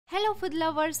Hello food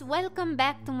lovers, welcome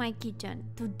back to my kitchen.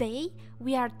 Today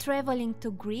we are traveling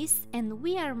to Greece and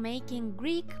we are making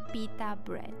Greek Pita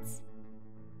breads.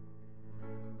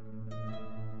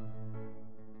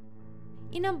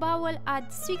 In a bowl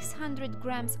add 600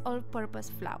 grams all-purpose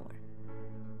flour.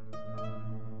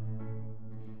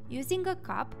 Using a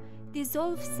cup,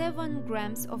 dissolve 7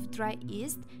 grams of dry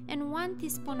yeast and 1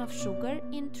 teaspoon of sugar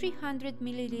in 300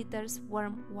 ml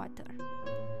warm water.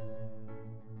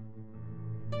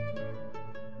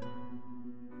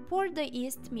 Pour the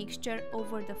yeast mixture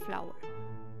over the flour.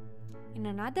 In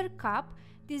another cup,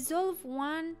 dissolve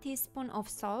 1 teaspoon of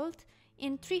salt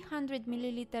in 300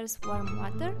 ml warm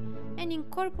water and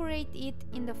incorporate it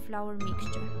in the flour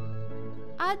mixture.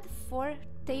 Add 4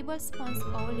 tablespoons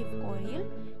olive oil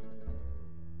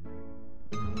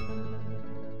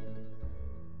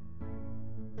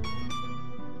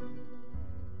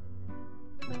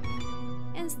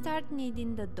and start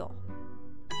kneading the dough.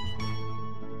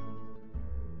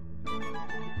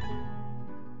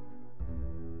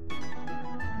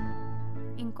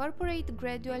 Incorporate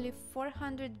gradually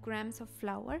 400 grams of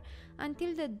flour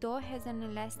until the dough has an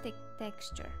elastic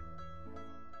texture.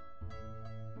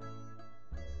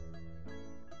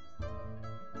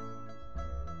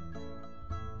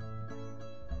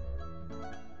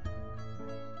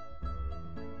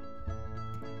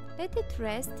 Let it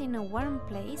rest in a warm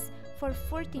place for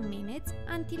 40 minutes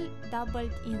until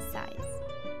doubled in size.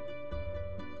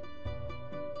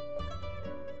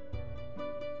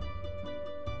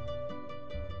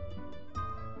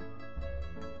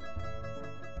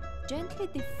 Gently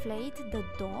deflate the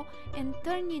dough and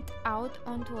turn it out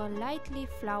onto a lightly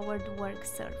floured work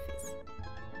surface.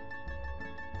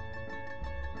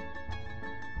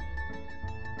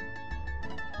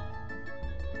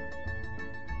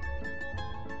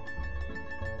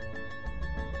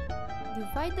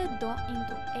 Divide the dough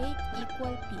into 8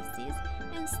 equal pieces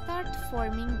and start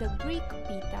forming the Greek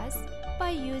pitas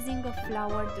by using a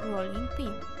floured rolling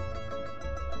pin.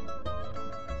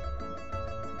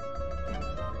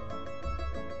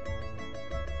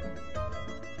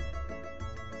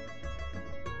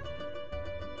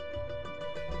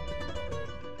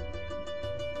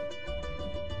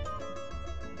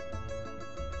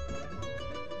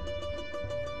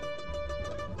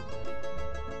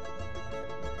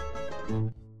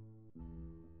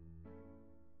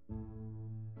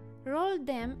 Roll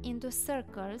them into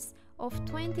circles of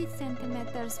 20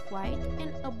 cm wide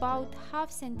and about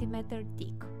 ½ centimeter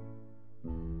thick.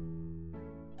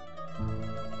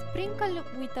 Sprinkle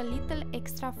with a little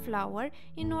extra flour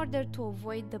in order to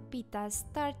avoid the pitas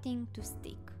starting to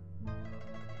stick.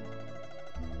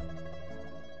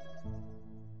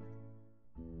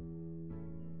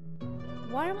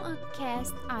 Warm a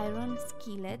cast iron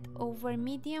skillet over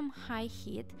medium-high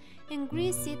heat and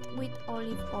grease it with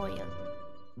olive oil.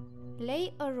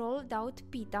 Lay a rolled out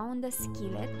pita on the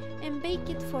skillet and bake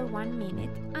it for 1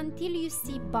 minute until you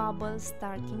see bubbles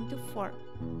starting to form.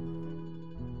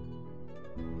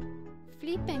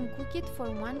 Flip and cook it for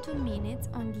 1–2 minutes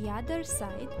on the other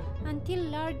side until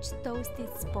large toasted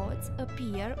spots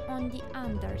appear on the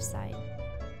underside.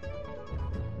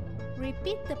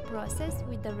 Repeat the process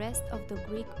with the rest of the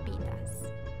Greek pitas.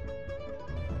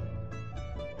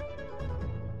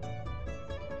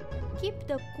 Keep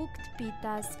the cooked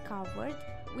pitas covered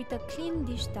with a clean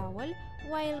dish towel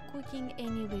while cooking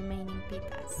any remaining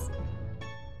pitas.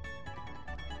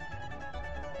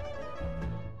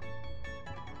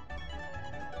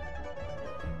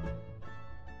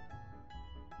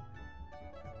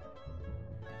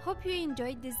 Hope you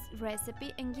enjoyed this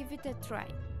recipe and give it a try.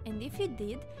 And if you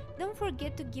did, don't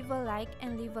forget to give a like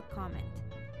and leave a comment.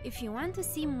 If you want to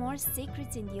see more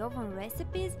secrets in the oven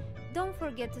recipes, don't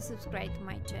forget to subscribe to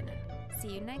my channel.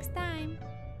 See you next time!